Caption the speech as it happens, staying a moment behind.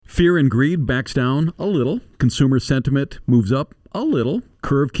Fear and greed backs down a little. Consumer sentiment moves up a little.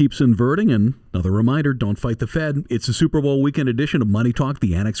 Curve keeps inverting, and another reminder, don't fight the Fed. It's the Super Bowl weekend edition of Money Talk,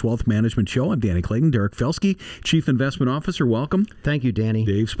 the Annex Wealth Management Show. I'm Danny Clayton. Derek Felske, Chief Investment Officer, welcome. Thank you, Danny.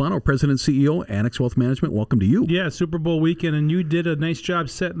 Dave Spano, President and CEO, Annex Wealth Management, welcome to you. Yeah, Super Bowl weekend, and you did a nice job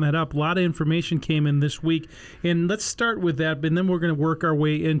setting that up. A lot of information came in this week, and let's start with that, and then we're going to work our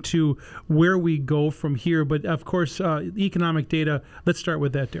way into where we go from here. But, of course, economic data, let's start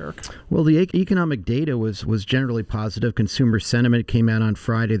with that, Derek. Well, the economic data was generally positive. Consumer sentiment came out on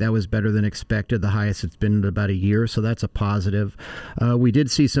Friday. That was better than expected, the highest it's been in about a year, so that's a positive. We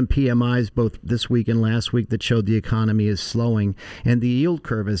did see some PMIs both this week and last week that showed the economy is slowing, and the yield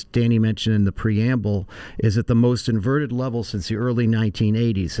curve, as Danny mentioned in the preamble, is at the most inverted level since the early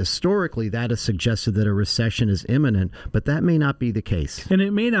 1980s. Historically, that has suggested that a recession is imminent, but that may not be the case. And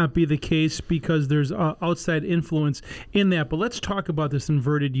it may not be the case because there's outside influence in that, but let's talk about this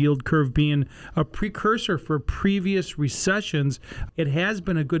inverted yield curve being a precursor for previous recessions. It has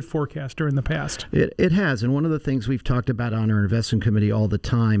been a good forecaster in the past. It has, and one of the things we've talked about on our investment committee all the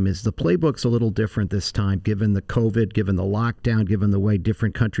time is the playbook's a little different this time, given the COVID, given the lockdown, given the way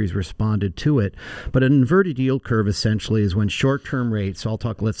different countries responded to it. But an inverted yield curve essentially is when short-term rates, I'll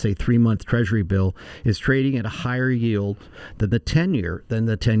talk, let's say 3-month Treasury bill, is trading at a higher yield than the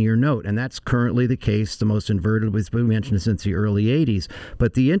 10-year note, and that's currently the case. The most inverted, as we mentioned, since the early 80s.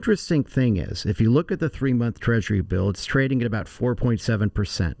 But the interesting thing is, if you look at the 3-month Treasury bill, it's trading at about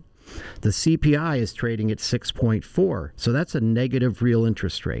 4.7%. The CPI is trading at 6.4, so that's a negative real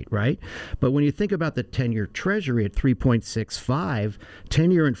interest rate, right? But when you think about the 10-year Treasury at 3.65,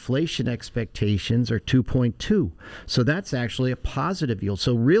 10-year inflation expectations are 2.2, so that's actually a positive yield.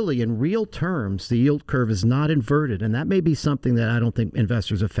 So really, in real terms, the yield curve is not inverted, and that may be something that I don't think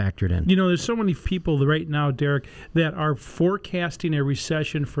investors have factored in. You know, there's so many people right now, Derek, that are forecasting a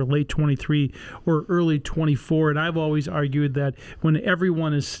recession for late 23 or early 24, and I've always argued that when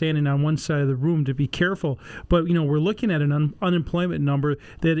everyone is standing on one side of the room to be careful. But, you know, we're looking at an unemployment number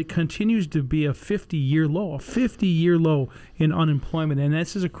that it continues to be a 50-year low in unemployment. And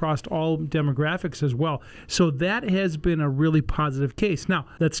this is across all demographics as well. So that has been a really positive case. Now,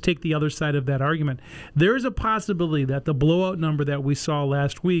 let's take the other side of that argument. There is a possibility that the blowout number that we saw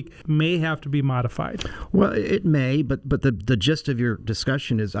last week may have to be modified. Well, it may, but the gist of your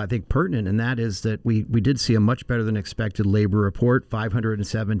discussion is, I think, pertinent, and that is that we did see a much better than expected labor report,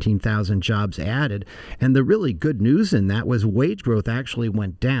 517,000 jobs added. And the really good news in that was wage growth actually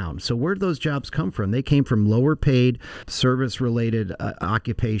went down. So where did those jobs come from? They came from lower paid service-related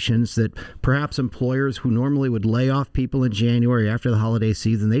occupations that perhaps employers who normally would lay off people in January after the holiday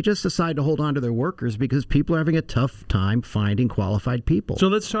season, they just decide to hold on to their workers because people are having a tough time finding qualified people. So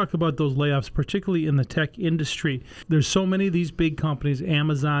let's talk about those layoffs, particularly in the tech industry. There's so many of these big companies,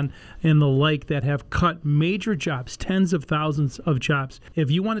 Amazon and the like, that have cut major jobs, tens of thousands of jobs.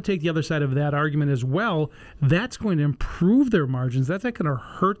 If you want to take the other side of that argument as well, that's going to improve their margins. That's not going to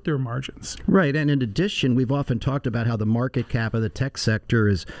hurt their margins. Right. And in addition, we've often talked about how the market cap of the tech sector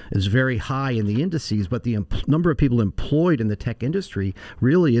is very high in the indices, but the number of people employed in the tech industry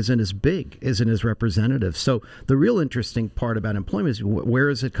really isn't as big, isn't as representative. So the real interesting part about employment is where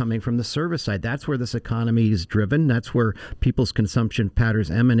is it coming from the service side? That's where this economy is driven. That's where people's consumption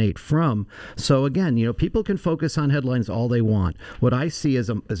patterns emanate from. So again, you know, people can focus on headlines all they want. What I see is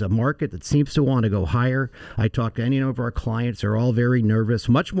a market that seems to want to go higher. I talk to any of our clients. They're all very nervous,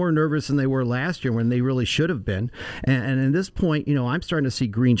 much more nervous than they were last year when they really should have been. And at this point, you know, I'm starting to see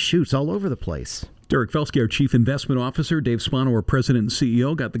green shoots all over the place. Derek Felske, our Chief Investment Officer. Dave Spano, our President and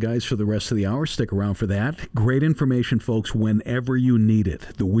CEO. Got the guys for the rest of the hour. Stick around for that. Great information, folks, whenever you need it.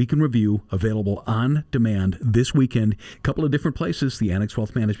 The Week in Review, available on demand this weekend. A couple of different places. The Annex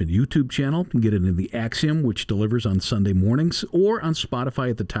Wealth Management YouTube channel. You can get it in the Axiom, which delivers on Sunday mornings, or on Spotify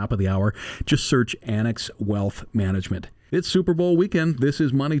at the top of the hour. Just search Annex Wealth Management. It's Super Bowl weekend. This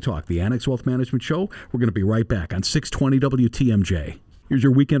is Money Talk, the Annex Wealth Management Show. We're going to be right back on 620 WTMJ. Here's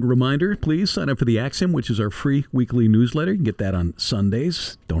your weekend reminder. Please sign up for the Axiom, which is our free weekly newsletter. You can get that on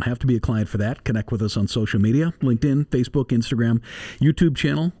Sundays. Don't have to be a client for that. Connect with us on social media, LinkedIn, Facebook, Instagram, YouTube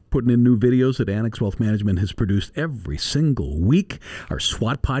channel. Putting in new videos that Annex Wealth Management has produced every single week. Our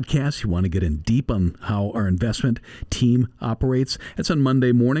SWAT podcast, you want to get in deep on how our investment team operates. It's on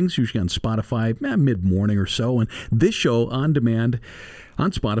Monday mornings, usually on Spotify, mid-morning or so. And this show on demand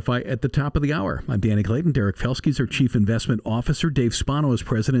on Spotify at the top of the hour. I'm Danny Clayton. Derek Felske is our Chief Investment Officer. Dave Spano is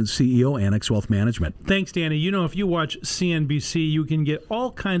President and CEO, Annex Wealth Management. Thanks, Danny. You know, if you watch CNBC, you can get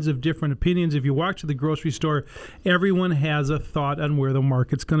all kinds of different opinions. If you walk to the grocery store, everyone has a thought on where the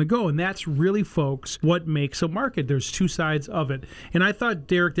market's going going to go. And that's really, folks, what makes a market. There's two sides of it. And I thought,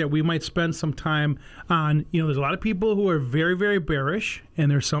 Derek, that we might spend some time on, there's a lot of people who are very, very bearish, and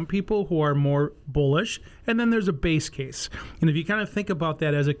there's some people who are more bullish, and then there's a base case. And if you kind of think about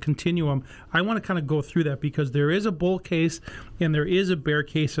that as a continuum, I want to kind of go through that because there is a bull case and there is a bear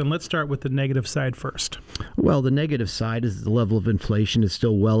case. And let's start with the negative side first. Well, the negative side is the level of inflation is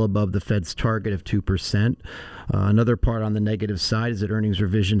still well above the Fed's target of 2%. Another part on the negative side is that earnings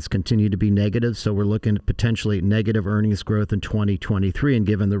revisions continue to be negative, so we're looking at potentially negative earnings growth in 2023, and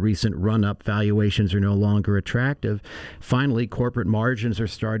given the recent run-up, valuations are no longer attractive. Finally, corporate margins are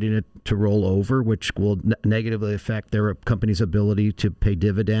starting to roll over, which will negatively affect their company's ability to pay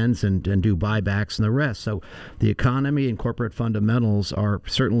dividends and do buybacks and the rest. So the economy and corporate fundamentals are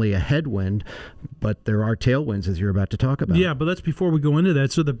certainly a headwind, but there are tailwinds, as you're about to talk about. Yeah, but that's before we go into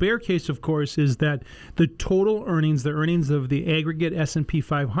that. So the bear case, of course, is that the total earnings, the earnings of the aggregate S&P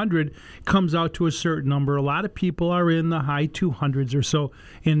 500 comes out to a certain number. A lot of people are in the high 200s or so.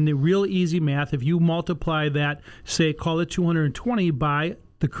 In the real easy math, if you multiply that, say, call it 220 by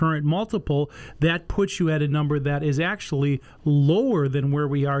the current multiple, that puts you at a number that is actually lower than where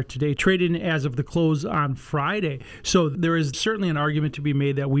we are today, trading as of the close on Friday. So there is certainly an argument to be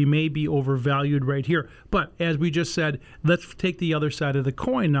made that we may be overvalued right here. But as we just said, let's take the other side of the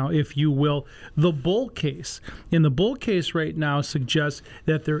coin now, if you will, the bull case. And the bull case right now suggests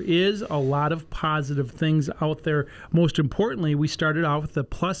that there is a lot of positive things out there. Most importantly, we started out with the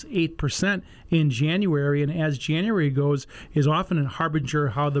plus 8% in January, and as January goes, is often a harbinger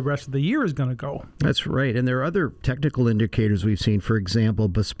how the rest of the year is going to go. That's right. And there are other technical indicators we've seen. For example,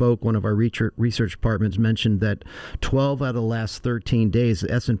 Bespoke, one of our research departments, mentioned that 12 out of the last 13 days,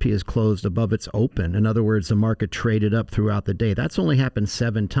 the S&P has closed above its open. In other words, the market traded up throughout the day. That's only happened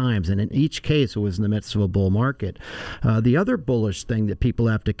 7 times, and in each case, it was in the midst of a bull market. The other bullish thing that people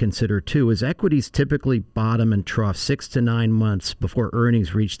have to consider, too, is equities typically bottom and trough 6 to 9 months before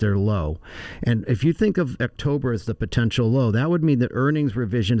earnings reach their low. And if you think of October as the potential low, that would mean that earnings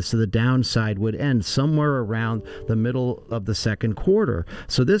revisions to the downside would end somewhere around the middle of the second quarter.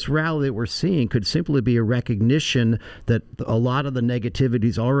 So this rally that we're seeing could simply be a recognition that a lot of the negativity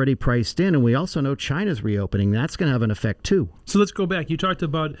is already priced in. And we also know China's reopening. That's going to have an effect, too. So let's go back. You talked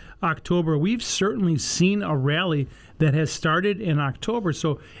about October. We've certainly seen a rally that has started in October.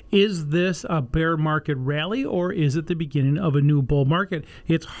 So is this a bear market rally, or is it the beginning of a new bull market?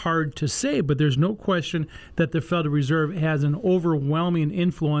 It's hard to say, but there's no question that the Federal Reserve has an overwhelming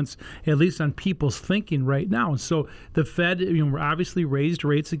influence, at least on people's thinking right now. So the Fed, obviously raised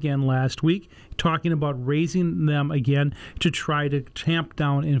rates again last week, talking about raising them again to try to tamp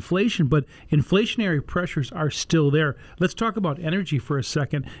down inflation. But inflationary pressures are still there. Let's talk about energy for a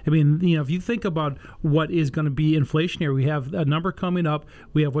second. If you think about what is going to be inflationary, we have a number coming up.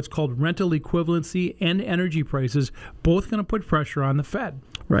 We have what's called rental equivalency and energy prices, both going to put pressure on the Fed.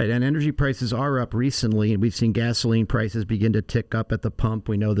 Right, and energy prices are up recently, and we've seen gasoline prices begin to tick up at the pump.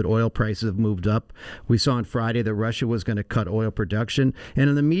 We know that oil prices have moved up. We saw on Friday that Russia was going to cut oil production, and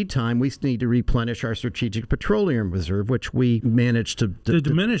in the meantime, we need to replenish our strategic petroleum reserve, which we managed to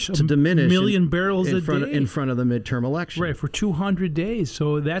diminish a million barrels a day in front of the midterm election. Right, for 200 days.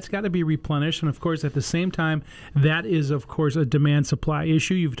 So that's got to be replenished, and of course, at the same time, that is, of course, a demand-supply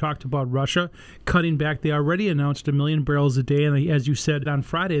issue. You've talked about Russia cutting back. They already announced 1 million barrels a day, and as you said on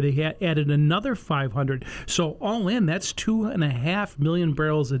Friday, they had added another 500. So all in, that's 2.5 million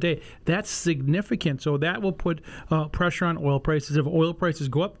barrels a day. That's significant. So that will put pressure on oil prices. If oil prices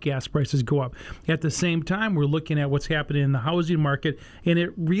go up, gas prices go up. At the same time, we're looking at what's happening in the housing market, and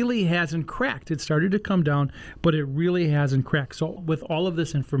it really hasn't cracked. It started to come down, but it really hasn't cracked. So with all of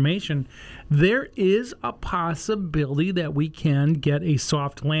this information, there is a possibility that we can get a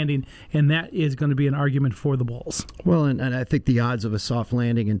soft landing, and that is going to be an argument for the bulls. Well, and I think the odds of a soft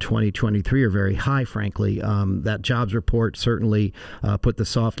landing in 2023 are very high, frankly. That jobs report certainly put the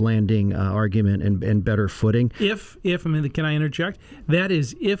soft landing argument in better footing. Can I interject? That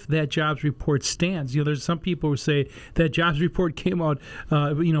is if that jobs report stands. There's some people who say that jobs report came out,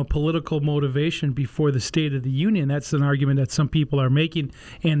 political motivation before the State of the Union. That's an argument that some people are making,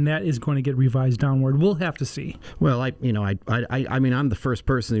 and that is going to get revised downward. We'll have to see. Well, I'm the first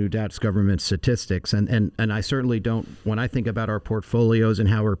person who doubts government statistics, and I certainly don't. When I think about our portfolios and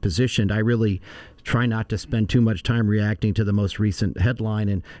how we're positioned, I really try not to spend too much time reacting to the most recent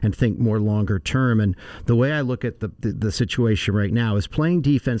headline and think more longer term. And the way I look at the situation right now is playing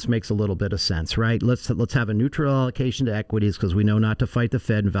defense makes a little bit of sense, right? Let's have a neutral allocation to equities because we know not to fight the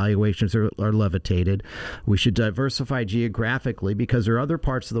Fed and valuations are levitated. We should diversify geographically because there are other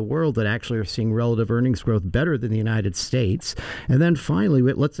parts of the world that actually are seeing relative earnings growth better than the United States. And then finally,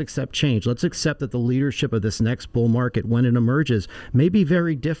 let's accept change. Let's accept that the leadership of this next bull market, when it emerges, may be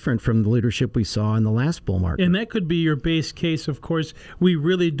very different from the leadership we saw in the last bull market. And that could be your base case. Of course, we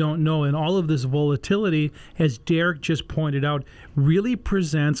really don't know. And all of this volatility, as Derek just pointed out, really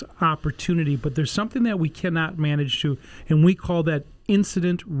presents opportunity. But there's something that we cannot manage to, and we call that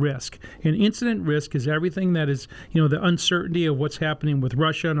incident risk. And incident risk is everything that is, the uncertainty of what's happening with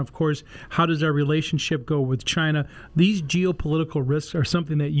Russia, and of course, how does our relationship go with China? These geopolitical risks are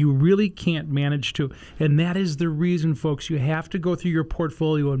something that you really can't manage to. And that is the reason, folks, you have to go through your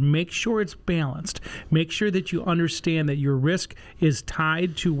portfolio and make sure it's balanced. Make sure that you understand that your risk is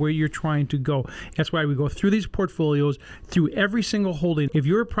tied to where you're trying to go. That's why we go through these portfolios, through every single holding. If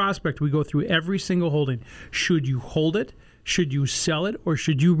you're a prospect, we go through every single holding. Should you hold it? Should you sell it, or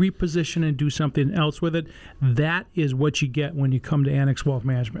should you reposition and do something else with it? That is what you get when you come to Annex Wealth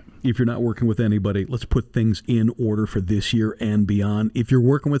Management. If you're not working with anybody, let's put things in order for this year and beyond. If you're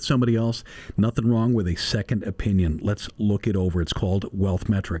working with somebody else, nothing wrong with a second opinion. Let's look it over. It's called Wealth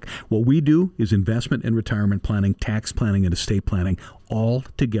Metric. What we do is investment and retirement planning, tax planning, and estate planning all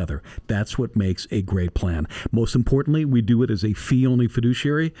together. That's what makes a great plan. Most importantly, we do it as a fee-only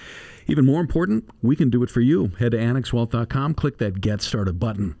fiduciary. Even more important, we can do it for you. Head to annexwealth.com, click that Get Started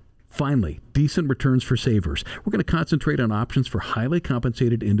button. Finally, decent returns for savers. We're going to concentrate on options for highly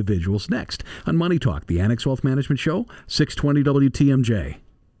compensated individuals next on Money Talk, the Annex Wealth Management Show, 620 WTMJ.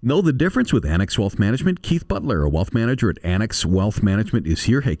 Know the difference with Annex Wealth Management? Keith Butler, a wealth manager at Annex Wealth Management, is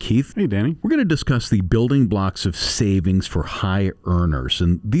here. Hey, Keith. Hey, Danny. We're going to discuss the building blocks of savings for high earners.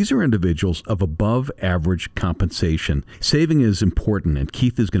 And these are individuals of above average compensation. Saving is important, and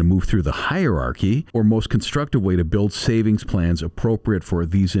Keith is going to move through the hierarchy or most constructive way to build savings plans appropriate for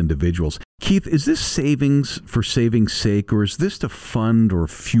these individuals. Keith, is this savings for saving's sake, or is this to fund or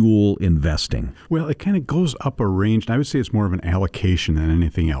fuel investing? Well, it kind of goes up a range. I would say it's more of an allocation than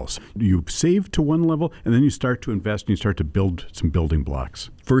anything else. You save to one level, and then you start to invest, and you start to build some building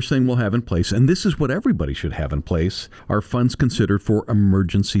blocks. First thing we'll have in place, and this is what everybody should have in place, are funds considered for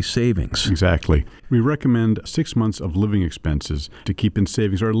emergency savings. Exactly. We recommend 6 months of living expenses to keep in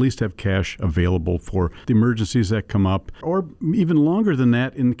savings, or at least have cash available for the emergencies that come up, or even longer than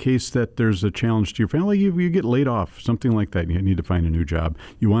that in case that there's a challenge to your family. You get laid off, something like that. You need to find a new job.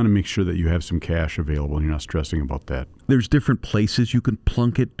 You want to make sure that you have some cash available and you're not stressing about that. There's different places you can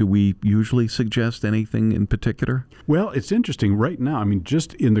plunk it. Do we usually suggest anything in particular? Well, it's interesting. Right now,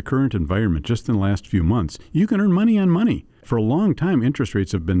 just in the current environment, just in the last few months, you can earn money on money. For a long time, interest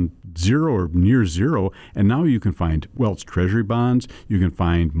rates have been zero or near zero, and now you can find, it's treasury bonds, you can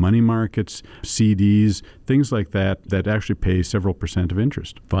find money markets, CDs, things like that actually pay several % of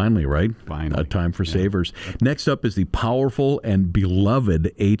interest. Finally, right? Finally. A time for savers. Next up is the powerful and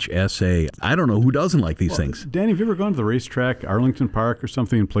beloved HSA. I don't know who doesn't like these things. Danny, have you ever gone to the racetrack, Arlington Park or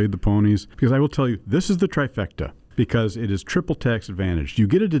something, and played the ponies? Because I will tell you, this is the trifecta, because it is triple tax advantage. You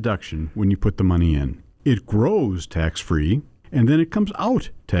get a deduction when you put the money in. It grows tax-free, and then it comes out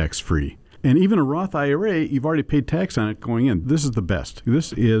tax-free. And even a Roth IRA, you've already paid tax on it going in. This is the best.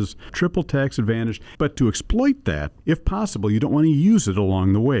 This is triple tax advantage. But to exploit that, if possible, you don't want to use it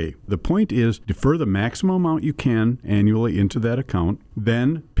along the way. The point is defer the maximum amount you can annually into that account,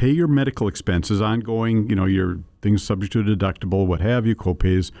 then pay your medical expenses ongoing, your things subject to a deductible, what have you,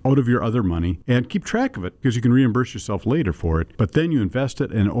 co-pays, out of your other money, and keep track of it because you can reimburse yourself later for it. But then you invest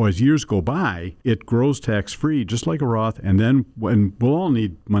it, and as years go by, it grows tax-free, just like a Roth. And then we'll all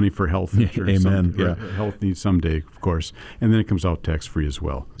need money for health insurance. Amen. Health needs someday, of course. And then it comes out tax-free as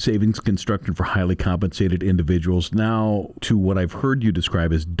well. Savings constructed for highly compensated individuals. Now to what I've heard you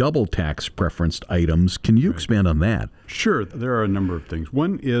describe as double tax preferenced items. Can you expand on that? Sure. There are a number of things.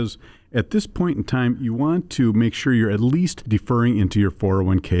 One is, at this point in time, you want to make sure you're at least deferring into your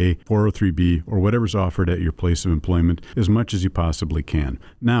 401k, 403b, or whatever's offered at your place of employment as much as you possibly can.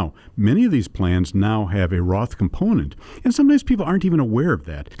 Now, many of these plans now have a Roth component, and sometimes people aren't even aware of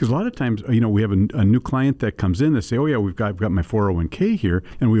that. Because a lot of times, we have a new client that comes in, they say, I've got my 401k here,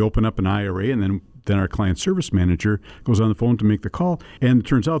 and we open up an IRA, and then our client service manager goes on the phone to make the call, and it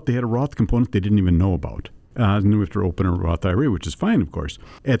turns out they had a Roth component they didn't even know about. And then we have to open a Roth IRA, which is fine, of course.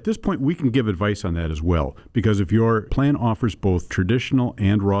 At this point, we can give advice on that as well, because if your plan offers both traditional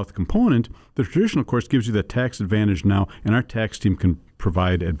and Roth component, the traditional, of course, gives you that tax advantage now, and our tax team can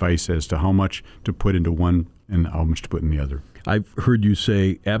provide advice as to how much to put into one and how much to put in the other. I've heard you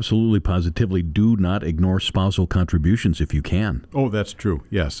say absolutely positively do not ignore spousal contributions if you can. Oh, that's true,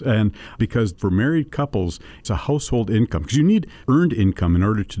 yes. And because for married couples, it's a household income, because you need earned income in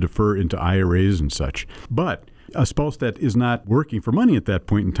order to defer into IRAs and such. But a spouse that is not working for money at that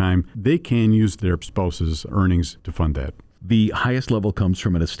point in time, they can use their spouse's earnings to fund that. The highest level comes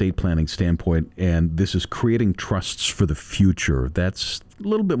from an estate planning standpoint, and this is creating trusts for the future. That's a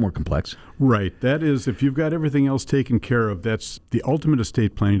little bit more complex. Right. That is, if you've got everything else taken care of, that's the ultimate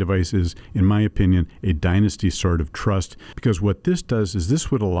estate planning device is, in my opinion, a dynasty sort of trust. Because what this does is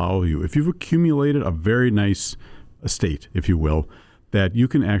this would allow you, if you've accumulated a very nice estate, if you will, that you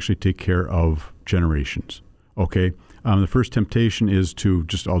can actually take care of generations. Okay? The first temptation is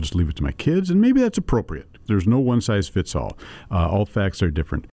I'll just leave it to my kids, and maybe that's appropriate. There's no one size fits all. All facts are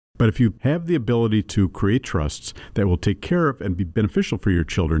different. But if you have the ability to create trusts that will take care of and be beneficial for your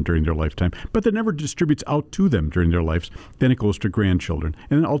children during their lifetime, but that never distributes out to them during their lives, then it goes to grandchildren.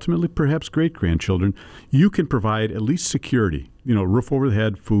 And then ultimately, perhaps great-grandchildren, you can provide at least security, roof over the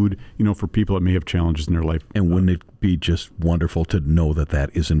head, food, for people that may have challenges in their life. And wouldn't it be just wonderful to know that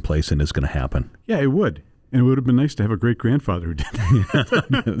that is in place and is going to happen? Yeah, it would. And it would have been nice to have a great-grandfather who did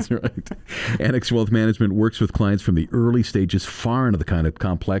that. That's right. Annex Wealth Management works with clients from the early stages far into the kind of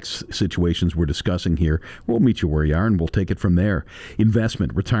complex situations we're discussing here. We'll meet you where you are, and we'll take it from there.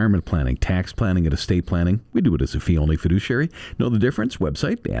 Investment, retirement planning, tax planning, and estate planning. We do it as a fee-only fiduciary. Know the difference?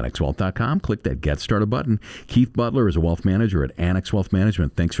 Website, annexwealth.com. Click that Get Started button. Keith Butler is a wealth manager at Annex Wealth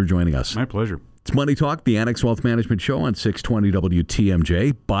Management. Thanks for joining us. My pleasure. It's Money Talk, the Annex Wealth Management Show on 620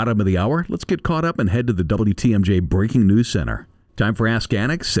 WTMJ. Bottom of the hour. Let's get caught up and head to the WTMJ Breaking News Center. Time for Ask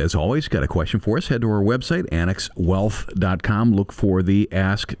Annex. As always, got a question for us. Head to our website, annexwealth.com. Look for the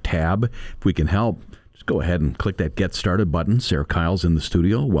Ask tab. If we can help, just go ahead and click that Get Started button. Sarah Kyle's in the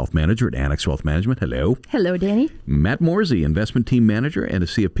studio, wealth manager at Annex Wealth Management. Hello. Hello, Danny. Matt Morsey, investment team manager and a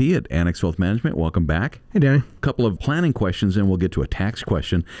CFP at Annex Wealth Management. Welcome back. Hey, Danny. A couple of planning questions, and we'll get to a tax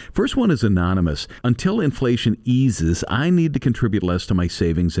question. First one is anonymous. Until inflation eases, I need to contribute less to my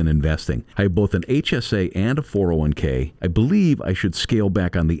savings and investing. I have both an HSA and a 401k. I believe I should scale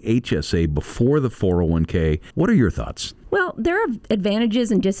back on the HSA before the 401k. What are your thoughts? Well, there are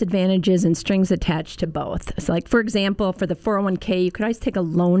advantages and disadvantages and strings attached to both. So like, for example, for the 401k, you could always take a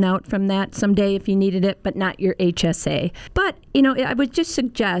loan out from that someday if you needed it, but not your HSA. But, I would just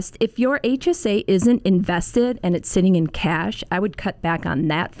suggest if your HSA isn't invested and it's sitting in cash, I would cut back on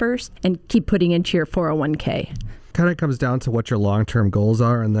that first and keep putting into your 401k. Kind of comes down to what your long-term goals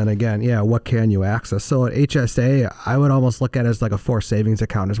are, and then again, what can you access? So at HSA, I would almost look at it as like a forced savings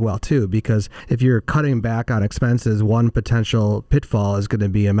account as well too, because if you're cutting back on expenses, one potential pitfall is going to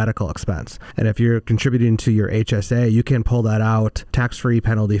be a medical expense. And if you're contributing to your HSA, you can pull that out tax-free,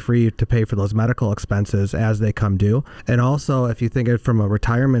 penalty-free to pay for those medical expenses as they come due. And also, if you think of it from a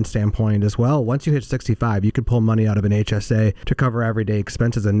retirement standpoint as well, once you hit 65, you can pull money out of an HSA to cover everyday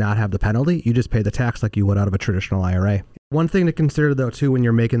expenses and not have the penalty. You just pay the tax like you would out of a traditional IRA. One thing to consider, though, too, when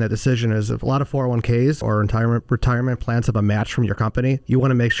you're making that decision is if a lot of 401ks or retirement plans have a match from your company, you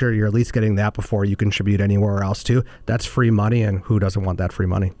want to make sure you're at least getting that before you contribute anywhere else, too. That's free money, and who doesn't want that free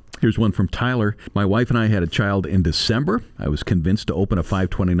money? Here's one from Tyler. My wife and I had a child in December. I was convinced to open a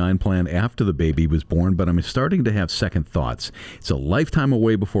 529 plan after the baby was born, but I'm starting to have second thoughts. It's a lifetime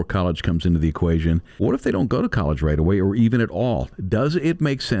away before college comes into the equation. What if they don't go to college right away or even at all? Does it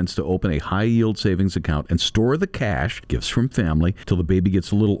make sense to open a high-yield savings account and store the cash, gifts from family, till the baby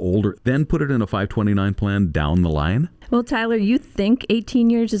gets a little older, then put it in a 529 plan down the line? Well, Tyler, you think 18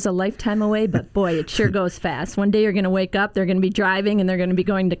 years is a lifetime away, but boy, it sure goes fast. One day you're going to wake up, they're going to be driving, and they're going to be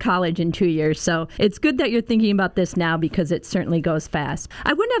going to college in 2 years. So it's good that you're thinking about this now because it certainly goes fast.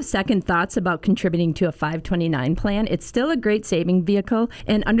 I wouldn't have second thoughts about contributing to a 529 plan. It's still a great saving vehicle,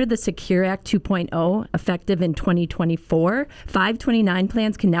 and under the Secure Act 2.0, effective in 2024, 529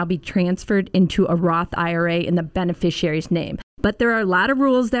 plans can now be transferred into a Roth IRA in the beneficiary's name. But there are a lot of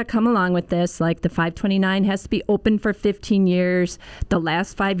rules that come along with this, like the 529 has to be open for 15 years, the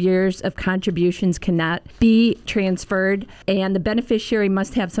last 5 years of contributions cannot be transferred, and the beneficiary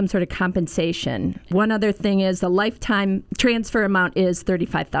must have some sort of compensation. One other thing is the lifetime transfer amount is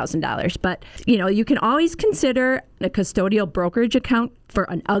 $35,000. But, you can always consider a custodial brokerage account for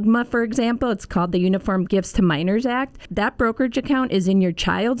an UGMA, for example. It's called the Uniform Gifts to Minors Act. That brokerage account is in your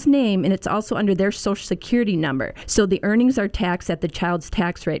child's name, and it's also under their Social Security number. So the earnings are taxed at the child's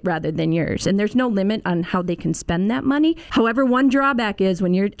tax rate rather than yours. And there's no limit on how they can spend that money. However, one drawback is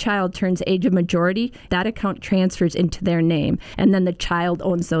when your child turns age of majority, that account transfers into their name, and then the child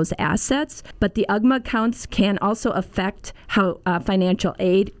owns those assets. But the UGMA accounts can also affect how financial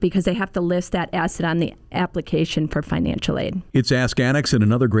aid, because they have to list that asset on the application for financial aid. It's Ask Annex, and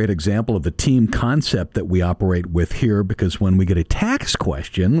another great example of the team concept that we operate with here, because when we get a tax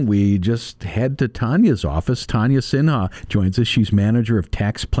question, we just head to Tanya's office. Tanya Sinha joins us. She's manager of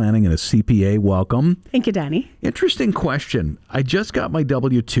tax planning and a CPA. Welcome. Thank you, Danny. Interesting question. I just got my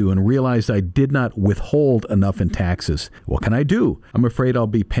W-2 and realized I did not withhold enough in taxes. What can I do? I'm afraid I'll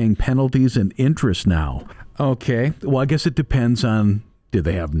be paying penalties and interest now. Okay. Well, I guess it depends on, did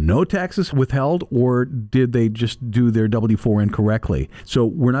they have no taxes withheld, or did they just do their W-4 incorrectly? So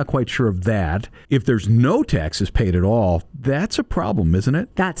we're not quite sure of that. If there's no taxes paid at all, that's a problem, isn't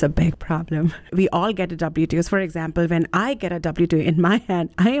it? That's a big problem. We all get a W-2s. For example, when I get a W-2 in my hand,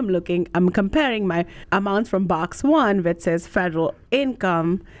 I'm comparing my amounts from box 1, which says federal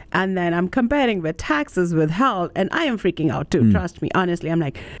income, and then I'm comparing with taxes withheld, and I am freaking out too. Trust me, honestly. I'm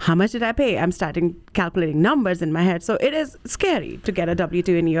like, how much did I pay? I'm starting calculating numbers in my head. So it is scary to get a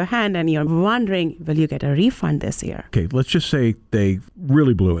W-2 in your hand and you're wondering, will you get a refund this year? Okay, let's just say they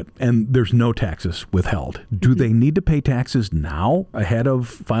really blew it and there's no taxes withheld. Do they need to pay taxes now ahead of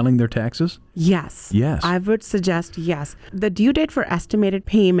filing their taxes? Yes. Yes. I would suggest yes. The due date for estimated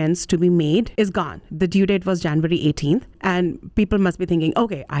payments to be made is gone. The due date was January 18th, and people must be thinking,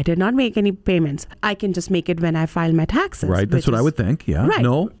 okay, I did not make any payments. I can just make it when I file my taxes. Right, that's what I would think, yeah. Right.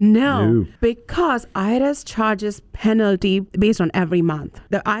 No, because IRS charges penalty based on every month.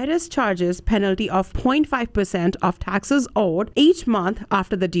 The IRS charges penalty of 0.5% of taxes owed each month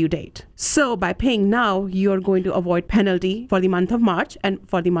after the due date. So by paying now, you're going to avoid penalty for the month of March and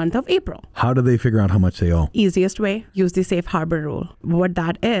for the month of April. How do they figure out how much they owe? Easiest way, use the safe harbor rule. What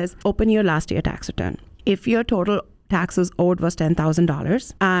that is, open your last year tax return. If your total taxes owed was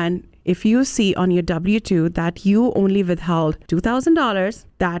 $10,000, and if you see on your W-2 that you only withheld $2,000,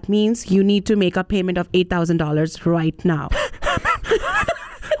 that means you need to make a payment of $8,000 right now.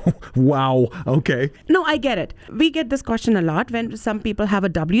 Wow. Okay. No, I get it. We get this question a lot when some people have a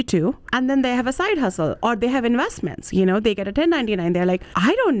W-2 and then they have a side hustle or they have investments. You know, they get a 1099. They're like,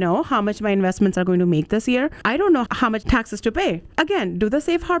 I don't know how much my investments are going to make this year. I don't know how much taxes to pay. Again, do the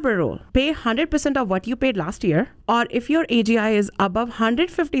safe harbor rule. Pay 100% of what you paid last year. Or if your AGI is above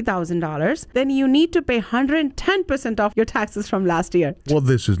 $150,000, then you need to pay 110% of your taxes from last year. Well,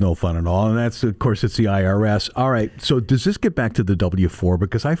 this is no fun at all. And that's, of course, it's the IRS. All right. So does this get back to the W-4?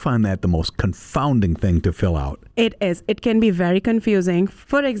 Because I find that the most confounding thing to fill out. It is. It can be very confusing.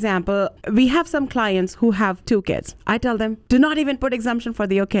 For example, we have some clients who have 2 kids. I tell them, do not even put exemption for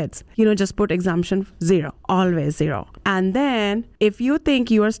your kids. Just put exemption 0, always 0. And then if you think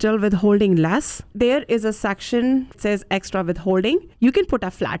you are still withholding less, there is a section that says extra withholding. You can put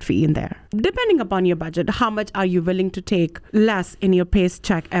a flat fee in there. Depending upon your budget, how much are you willing to take less in your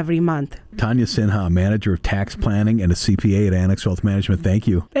paycheck every month? Tanya Sinha, manager of tax planning and a CPA at Annex Wealth Management. Thank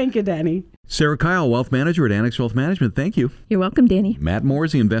you. Thank you, Danny. Sarah Kyle, wealth manager at Annex Wealth Management. Thank you. You're welcome, Danny. Matt Moore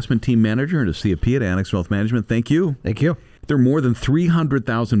is the investment team manager and a CPA at Annex Wealth Management. Thank you. Thank you. There are more than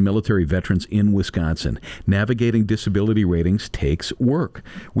 300,000 military veterans in Wisconsin. Navigating disability ratings takes work.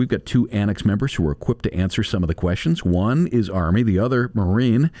 We've got 2 Annex members who are equipped to answer some of the questions. One is Army, the other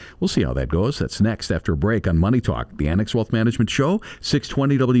Marine. We'll see how that goes. That's next after a break on Money Talk, the Annex Wealth Management Show,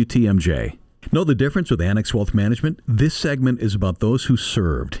 620 WTMJ. Know the difference with Annex Wealth Management? This segment is about those who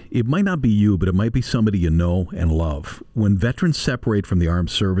served. It might not be you, but it might be somebody you know and love. When veterans separate from the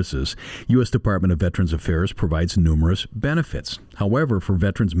armed services, U.S. Department of Veterans Affairs provides numerous benefits. However, for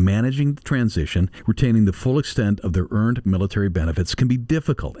veterans managing the transition, retaining the full extent of their earned military benefits can be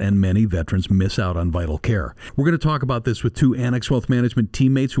difficult, and many veterans miss out on vital care. We're going to talk about this with 2 Annex Wealth Management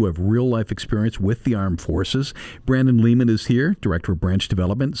teammates who have real-life experience with the armed forces. Brandon Lehman is here, Director of Branch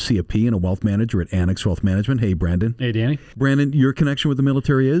Development, CFP, and a wealth manager at Annex Wealth Management. Hey, Brandon. Hey, Danny. Brandon, your connection with the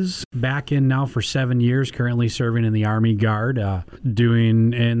military is? Back in now for 7 years, currently serving in the Army Guard,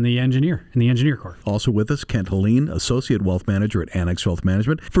 doing in the Engineer Corps. Also with us, Kent Helene, Associate Wealth Manager at at Annex Wealth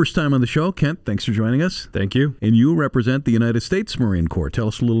Management. First time on the show. Kent, thanks for joining us. Thank you. And you represent the United States Marine Corps. Tell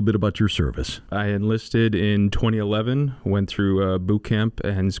us a little bit about your service. I enlisted in 2011, went through boot camp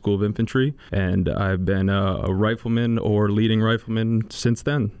and School of Infantry, and I've been a rifleman or leading rifleman since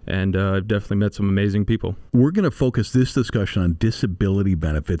then, and I've definitely met some amazing people. We're going to focus this discussion on disability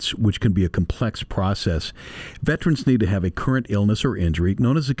benefits, which can be a complex process. Veterans need to have a current illness or injury,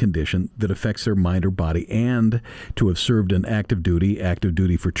 known as a condition, that affects their mind or body, and to have served in active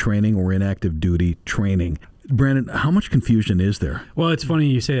duty for training, or inactive duty training. Brandon, how much confusion is there? Well, it's funny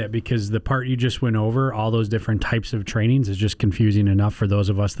you say that, because the part you just went over, all those different types of trainings, is just confusing enough for those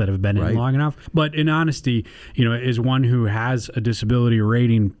of us that have been in long enough. But in honesty, as one who has a disability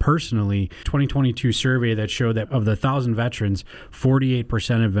rating personally, 2022 survey that showed that of the 1,000 veterans,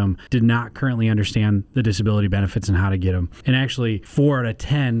 48% of them did not currently understand the disability benefits and how to get them. And actually, 4 out of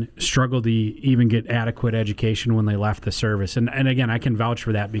 10 struggled to even get adequate education when they left the service. And again, I can vouch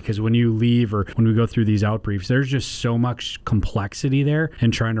for that, because when you leave or when we go through these outbriefs, there's just so much complexity there,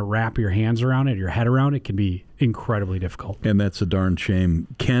 and trying to wrap your hands around it, your head around it, can be incredibly difficult. And that's a darn shame.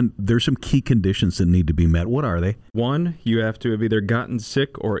 Ken, there's some key conditions that need to be met. What are they? One, you have to have either gotten sick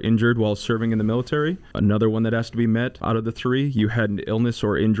or injured while serving in the military. Another one that has to be met out of the 3, you had an illness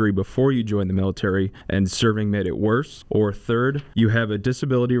or injury before you joined the military and serving made it worse. Or third, you have a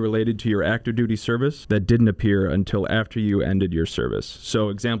disability related to your active duty service that didn't appear until after you ended your service. So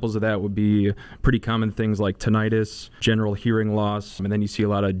examples of that would be pretty common things like tinnitus, general hearing loss, and then you see a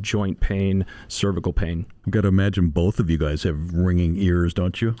lot of joint pain, cervical pain. I've got to imagine both of you guys have ringing ears,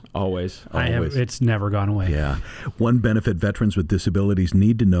 don't you? Always. I have. It's never gone away. Yeah. One benefit veterans with disabilities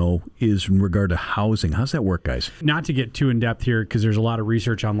need to know is in regard to housing. How's that work, guys? Not to get too in-depth here, because there's a lot of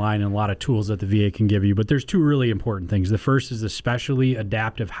research online and a lot of tools that the VA can give you, but there's 2 really important things. The first is the specially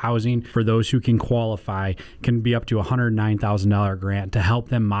adaptive housing for those who can qualify, can be up to a $109,000 grant to help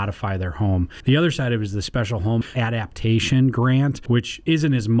them modify their home. The other side of it is the special home adaptation grant, which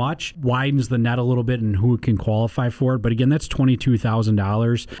isn't as much, widens the net a little bit and who can qualify for it. But again, that's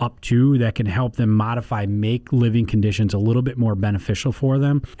 $22,000 up to that can help them modify, make living conditions a little bit more beneficial for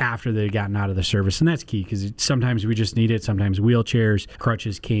them after they've gotten out of the service. And that's key, because sometimes we just need it. Sometimes wheelchairs,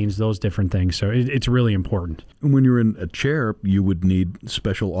 crutches, canes, those different things. So it's really important. When you're in a chair, you would need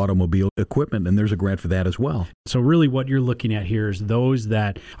special automobile equipment, and there's a grant for that as well. So really what you're looking at here is those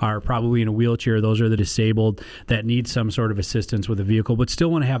that are probably in a wheelchair, those are the disabled that need some sort of assistance with a vehicle, but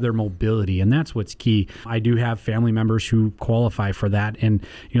still want to have their mobility. And that's what's key. I do have family members who qualify for that, and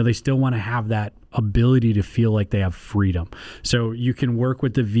they still want to have that ability to feel like they have freedom. So you can work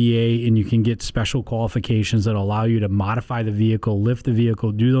with the VA and you can get special qualifications that allow you to modify the vehicle, lift the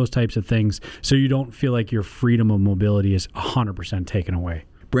vehicle, do those types of things, so you don't feel like your freedom of mobility is 100% taken away.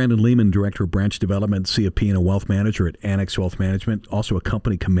 Brandon Lehman, Director of Branch Development, CFP, and a Wealth Manager at Annex Wealth Management, also a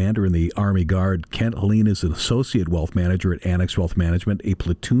company commander in the Army Guard. Kent Helene is an Associate Wealth Manager at Annex Wealth Management, a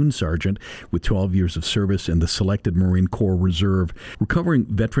platoon sergeant with 12 years of service in the Selected Marine Corps Reserve. We're covering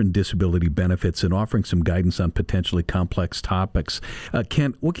veteran disability benefits and offering some guidance on potentially complex topics.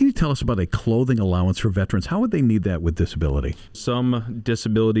 Kent, what can you tell us about a clothing allowance for veterans? How would they need that with disability? Some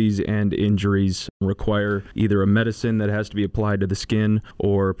disabilities and injuries require either a medicine that has to be applied to the skin,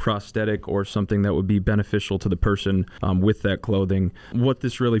 or prosthetic, or something that would be beneficial to the person with that clothing. What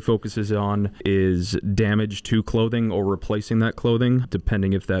this really focuses on is damage to clothing or replacing that clothing,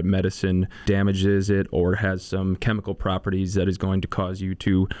 depending if that medicine damages it or has some chemical properties that is going to cause you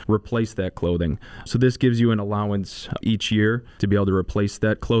to replace that clothing. So this gives you an allowance each year to be able to replace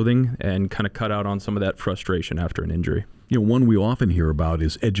that clothing and kind of cut out on some of that frustration after an injury. One we often hear about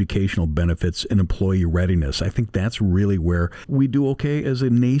is educational benefits and employee readiness. I think that's really where we do okay as a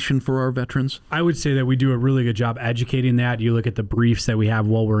nation for our veterans. I would say that we do a really good job educating that. You look at the briefs that we have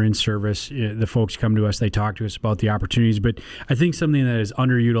while we're in service, the folks come to us, they talk to us about the opportunities. But I think something that is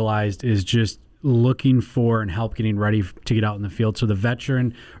underutilized is just looking for and help getting ready to get out in the field. So the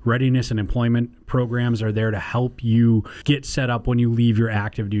veteran readiness and employment programs are there to help you get set up when you leave your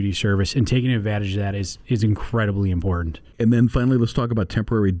active duty service, and taking advantage of that is incredibly important. And then finally, let's talk about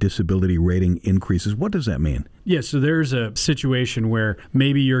temporary disability rating increases. What does that mean? Yeah, so there's a situation where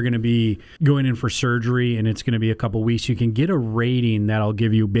maybe you're going to be going in for surgery and it's going to be a couple weeks. You can get a rating that'll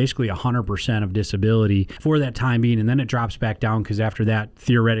give you basically 100% of disability for that time being, and then it drops back down, because after that,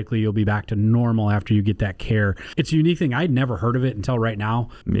 theoretically, you'll be back to normal after you get that care. It's a unique thing. I'd never heard of it until right now.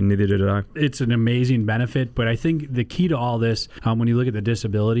 I mean, neither did I. It's an amazing benefit. But I think the key to all this, when you look at the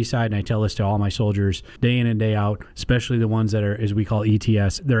disability side, and I tell this to all my soldiers day in and day out, especially the ones that are, as we call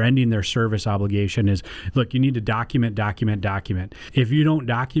ETS, they're ending their service obligation, is, look, you need to document. If you don't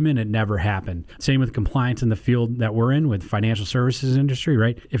document, it never happened. Same with compliance in the field that we're in with financial services industry,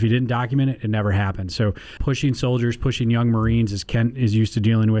 right? If you didn't document it, it never happened. So pushing soldiers, pushing young Marines, as Ken is used to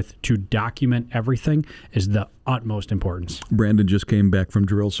dealing with, to document everything is the utmost importance. Brandon just came back from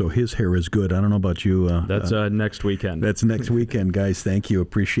drill, so his hair is good. I don't know about you. That's next weekend. That's next weekend, guys. Thank you.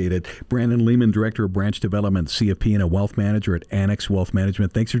 Appreciate it. Brandon Lehman, Director of Branch Development, CFP, and a Wealth Manager at Annex Wealth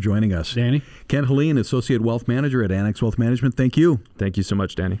Management. Thanks for joining us. Danny? Ken Helene, Associate Wealth Manager at Annex Wealth Management. Thank you. Thank you so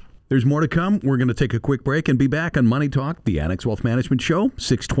much, Danny. There's more to come. We're going to take a quick break and be back on Money Talk, the Annex Wealth Management Show,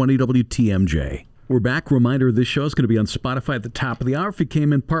 620 WTMJ. We're back. Reminder, this show is going to be on Spotify at the top of the hour. If you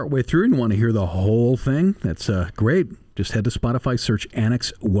came in partway through and want to hear the whole thing, that's great. Just head to Spotify, search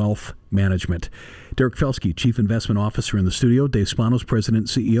Annex Wealth Management. Derek Felske, Chief Investment Officer in the studio. Dave Spanos,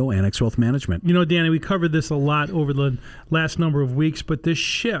 President and CEO, Annex Wealth Management. You know, Danny, we covered this a lot over the last number of weeks, but this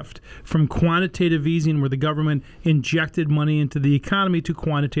shift from quantitative easing, where the government injected money into the economy, to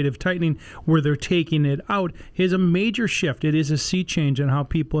quantitative tightening, where they're taking it out, is a major shift. It is a sea change in how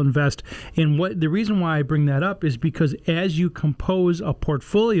people invest. And the reason why I bring that up is because as you compose a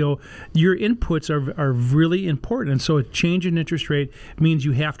portfolio, your inputs are really important. And so a change in interest rate means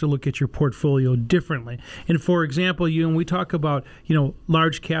you have to look at your portfolio differently. And for example, when we talk about,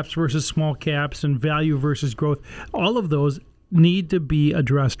 large caps versus small caps and value versus growth, all of those need to be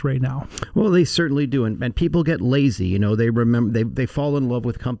addressed right now. Well, they certainly do, and people get lazy. They remember they fall in love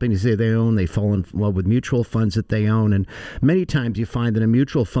with companies that they own. They fall in love with mutual funds that they own, and many times you find that a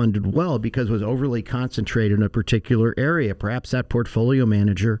mutual fund did well because it was overly concentrated in a particular area. Perhaps that portfolio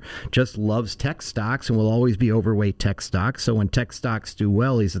manager just loves tech stocks and will always be overweight tech stocks. So when tech stocks do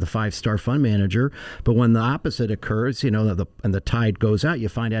well, he's the 5-star fund manager. But when the opposite occurs, and the tide goes out, you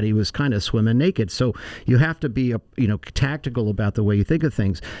find out he was kind of swimming naked. So you have to be tactical about the way you think of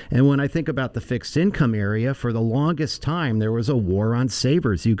things. And when I think about the fixed income area, for the longest time, there was a war on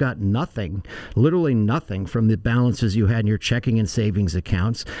savers. You got nothing, literally nothing, from the balances you had in your checking and savings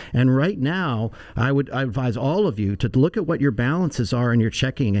accounts. And right now, I advise all of you to look at what your balances are in your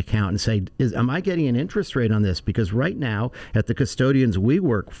checking account and say, am I getting an interest rate on this? Because right now, at the custodians we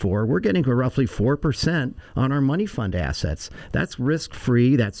work for, we're getting roughly 4% on our money fund assets. That's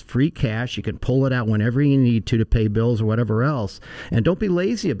risk-free. That's free cash. You can pull it out whenever you need to pay bills or whatever else. And don't be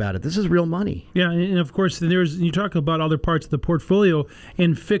lazy about it. This is real money. Yeah, and of course, you talk about other parts of the portfolio,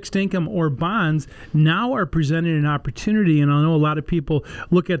 and fixed income or bonds now are presenting an opportunity. And I know a lot of people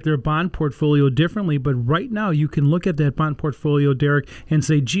look at their bond portfolio differently, but right now you can look at that bond portfolio, Derek, and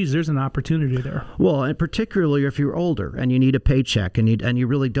say, geez, there's an opportunity there. Well, and particularly if you're older and you need a paycheck and you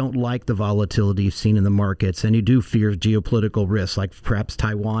really don't like the volatility you've seen in the markets, and you do fear geopolitical risks, like perhaps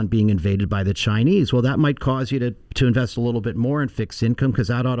Taiwan being invaded by the Chinese, well, that might cause you to invest a little bit more in fixed income, because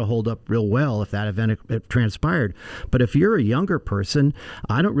that ought to hold up real well if that event transpired. But if you're a younger person,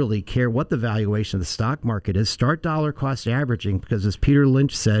 I don't really care what the valuation of the stock market is. Start dollar cost averaging, because as Peter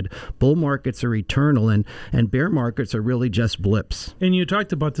Lynch said, bull markets are eternal and bear markets are really just blips. And you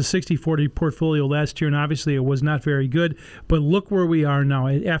talked about the 60-40 portfolio last year, and obviously it was not very good. But look where we are now.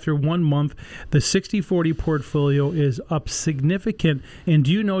 After 1 month, the 60-40 portfolio is up significant. And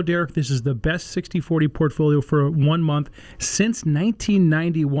do you know, Derek, this is the best 60-40 portfolio for 1 month since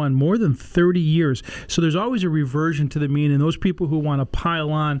 1991, more than 30 years. So there's always a reversion to the mean, and those people who want to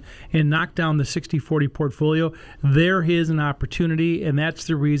pile on and knock down the 60-40 portfolio, there is an opportunity, and that's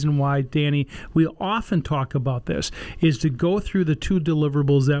the reason why, Danny, we often talk about this, is to go through the 2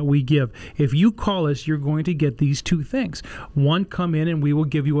 deliverables that we give. If you call us, you're going to get these 2 things. 1, come in and we will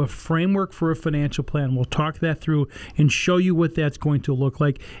give you a framework for a financial plan. We'll talk that through and show you what that's going to look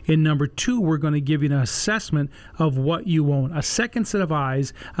like. And number 2, we're going to give you an assessment of what you own, a second set of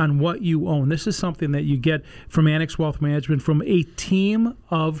eyes on what you own. This is something that you get from Annex Wealth Management, from a team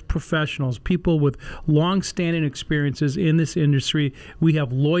of professionals, people with long-standing experiences in this industry. We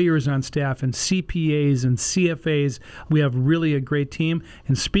have lawyers on staff and CPAs and CFAs. We have really a great team.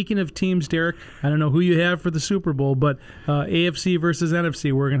 And speaking of teams, Derek, I don't know who you have for the Super Bowl, but AFC versus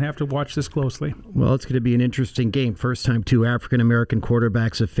NFC, we're going to have to watch this closely. Well, it's going to be an interesting game. First time 2 African-American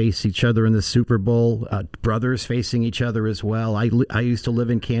quarterbacks have faced each other in the Super Bowl. Brothers facing each other as well. I used to live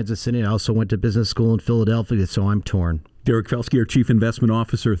in Kansas City. I also went to business school in Philadelphia, so I'm torn. Derek Felske, our Chief Investment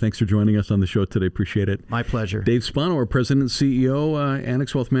Officer, thanks for joining us on the show today. Appreciate it. My pleasure. Dave Spano, our President and CEO,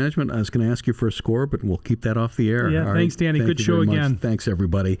 Annex Wealth Management. I was going to ask you for a score, but we'll keep that off the air. Yeah, All thanks, right. Danny. Thank Good you show very much. again. Thanks,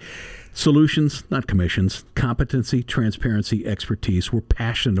 everybody. Solutions, not commissions. Competency, transparency, expertise. We're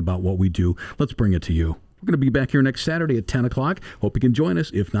passionate about what we do. Let's bring it to you. We're going to be back here next Saturday at 10 o'clock. Hope you can join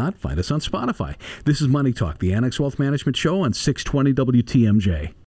us. If not, find us on Spotify. This is Money Talk, the Annex Wealth Management Show on 620 WTMJ.